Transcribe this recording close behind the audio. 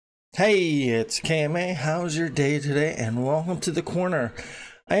Hey, it's KMA. How's your day today? And welcome to the corner.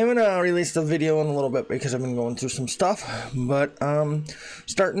 I haven't released a video in a little bit because I've been going through some stuff, but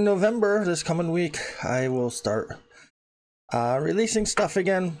starting November, this coming week, I will start releasing stuff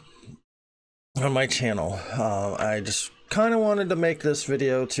again on my channel. I just kind of wanted to make this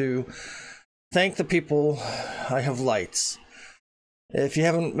video to thank the people I have lights. If you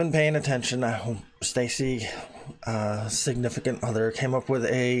haven't been paying attention, I hope Stacy, significant other, came up with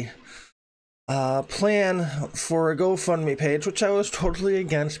a plan for a GoFundMe page, which I was totally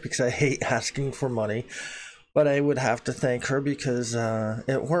against because I hate asking for money. But I would have to thank her because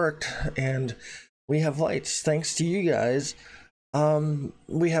it worked, and we have lights. Thanks to you guys,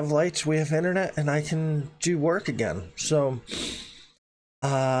 we have lights, we have internet, and I can do work again. So,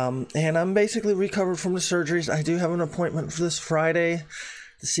 and I'm basically recovered from the surgeries. I do have an appointment for this Friday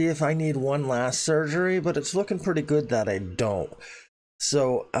to see if I need one last surgery, but it's looking pretty good that I don't.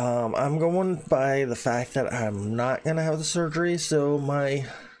 So I'm going by the fact that I'm not going to have the surgery, so my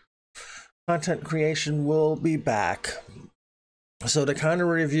content creation will be back. So to kind of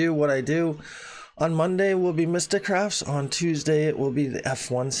review what I do, on Monday will be Mystic Crafts, on Tuesday it will be the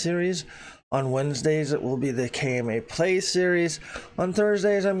F1 series, on Wednesdays it will be the KMA Play series, on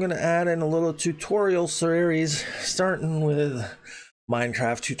Thursdays I'm going to add in a little tutorial series starting with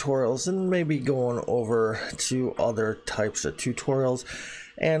Minecraft tutorials and maybe going over to other types of tutorials.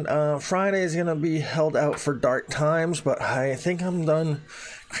 And Friday is going to be held out for Dark Times, but I think I'm done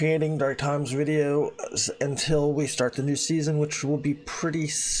creating Dark Times videos until we start the new season, which will be pretty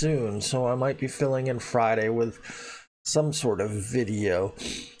soon. So I might be filling in Friday with some sort of video.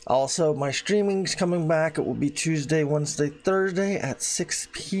 Also, my streaming's coming back. It will be Tuesday, Wednesday, Thursday at 6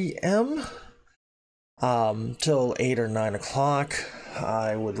 p.m. Till 8 or 9 o'clock.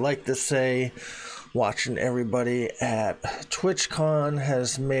 I would like to say watching everybody at TwitchCon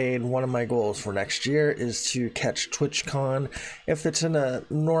has made one of my goals for next year is to catch TwitchCon. If it's in a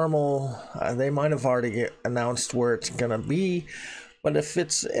normal, they might have already announced where it's gonna be, but if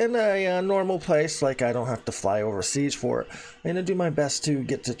it's in a normal place, like I don't have to fly overseas for it, I'm gonna do my best to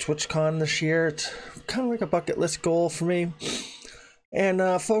get to TwitchCon this year. It's kind of like a bucket list goal for me,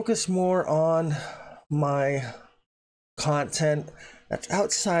 and focus more on my content that's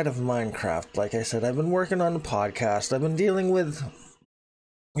outside of Minecraft. Like I said, I've been working on the podcast. I've been dealing with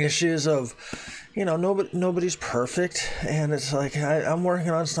issues of, you know, nobody's perfect, and it's like I'm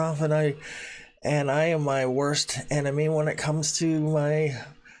working on stuff, and I am my worst enemy when it comes to my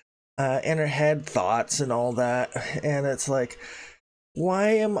inner head thoughts and all that. And it's like, why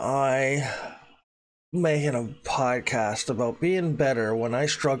am I making a podcast about being better when I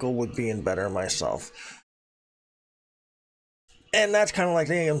struggle with being better myself? And that's kind of like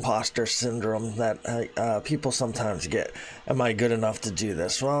the imposter syndrome that people sometimes get. Am I good enough to do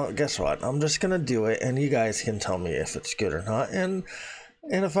this? Well, guess what? I'm just going to do it, and you guys can tell me if it's good or not. And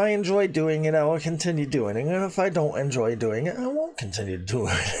if I enjoy doing it, I will continue doing it. And if I don't enjoy doing it, I won't continue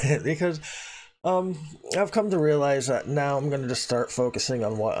doing it. Because I've come to realize that now I'm going to just start focusing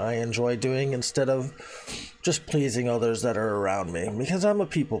on what I enjoy doing instead of just pleasing others that are around me, because I'm a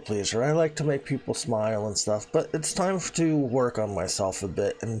people pleaser. I like to make people smile and stuff, but it's time to work on myself a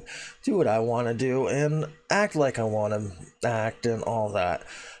bit and do what I want to do and act like I want to act and all that.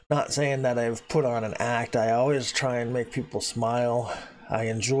 Not saying that I've put on an act. I always try and make people smile. I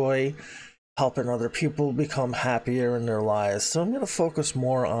enjoy helping other people become happier in their lives, so I'm going to focus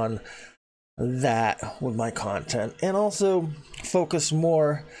more on that with my content, and also focus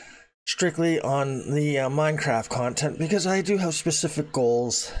more strictly on the Minecraft content, because I do have specific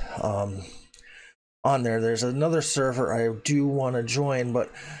goals on there. There's another server I do want to join,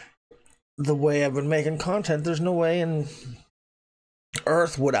 but the way I've been making content, there's no way in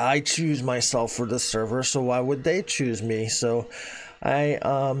Earth would I choose myself for this server, so why would they choose me? So I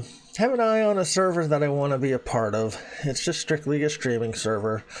have an eye on a server that I want to be a part of. It's just strictly a streaming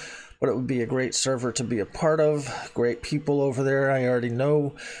server, but it would be a great server to be a part of. Great people over there. I already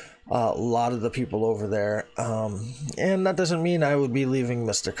know a lot of the people over there, and that doesn't mean I would be leaving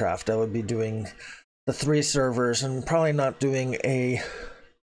Mystic Craft. I would be doing the 3 servers and probably not doing a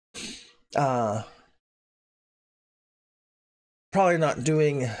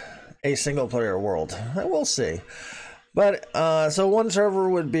single player world. I will see. But so one server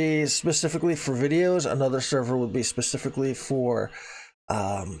would be specifically for videos, another server would be specifically for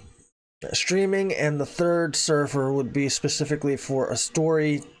streaming, and the third server would be specifically for a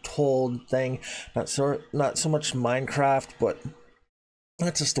story told thing. Not so much Minecraft, but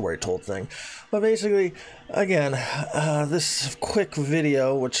That's a story told thing. But basically, again, this quick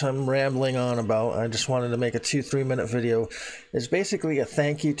video, which I'm rambling on about, I just wanted to make a 2-3 minute video, is basically a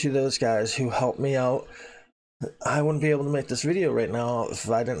thank you to those guys who helped me out. I wouldn't be able to make this video right now if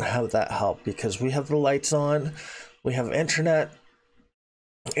I didn't have that help, because we have the lights on, we have internet,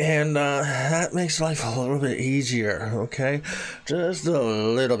 and that makes life a little bit easier, okay? Just a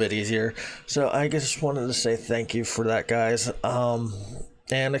little bit easier. So I just wanted to say thank you for that, guys.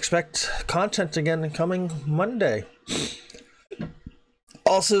 And expect content again coming Monday.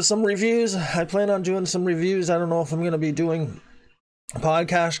 Also, some reviews. I plan on doing some reviews. I don't know if I'm going to be doing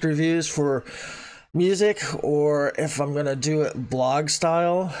podcast reviews for music or if I'm going to do it blog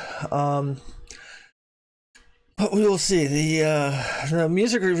style. But we will see. The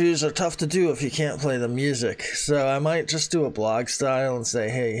music reviews are tough to do if you can't play the music. So I might just do a blog style and say,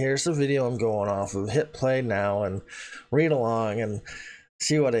 hey, here's the video I'm going off of. Hit play now and read along and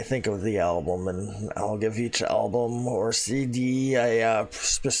see what I think of the album, and I'll give each album or CD a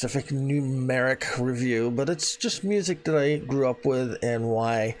specific numeric review, but it's just music that I grew up with and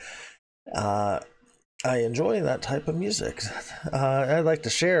why I enjoy that type of music. I like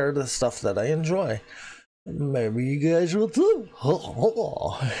to share the stuff that I enjoy. Maybe you guys will too.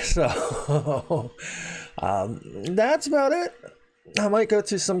 So that's about it. I might go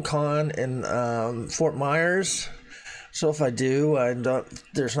to some con in Fort Myers. So if I do,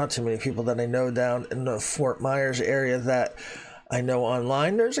 there's not too many people that I know down in the Fort Myers area that I know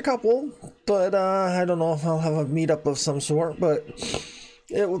online. There's a couple, but I don't know if I'll have a meetup of some sort, but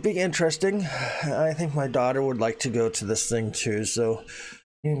it would be interesting. I think my daughter would like to go to this thing too, so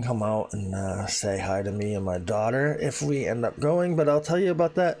you can come out and say hi to me and my daughter if we end up going, but I'll tell you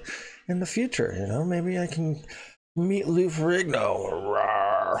about that in the future. You know, maybe I can meet Lou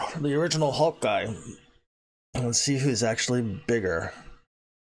Ferrigno, the original Hulk guy. Let's see who's actually bigger.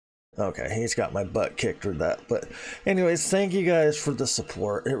 Okay, he's got my butt kicked with that. But anyways, thank you guys for the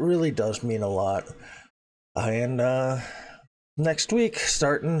support. It really does mean a lot. And next week,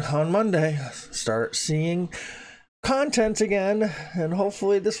 starting on Monday, start seeing content again. And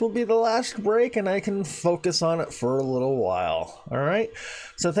hopefully this will be the last break and I can focus on it for a little while. All right?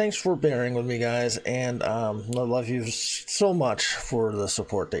 So thanks for bearing with me, guys. And I love you so much for the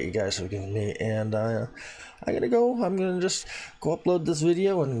support that you guys have given me. And I gotta go. I'm gonna just go upload this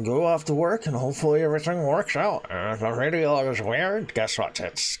video and go off to work, and hopefully everything works out. If the video is weird, guess what?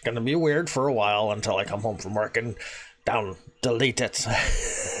 It's gonna be weird for a while until I come home from work and delete it.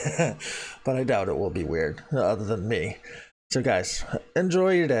 But I doubt it will be weird, other than me. So guys,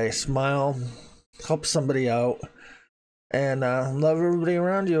 enjoy your day, smile, help somebody out, and love everybody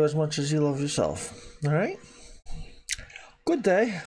around you as much as you love yourself. All right? Good day.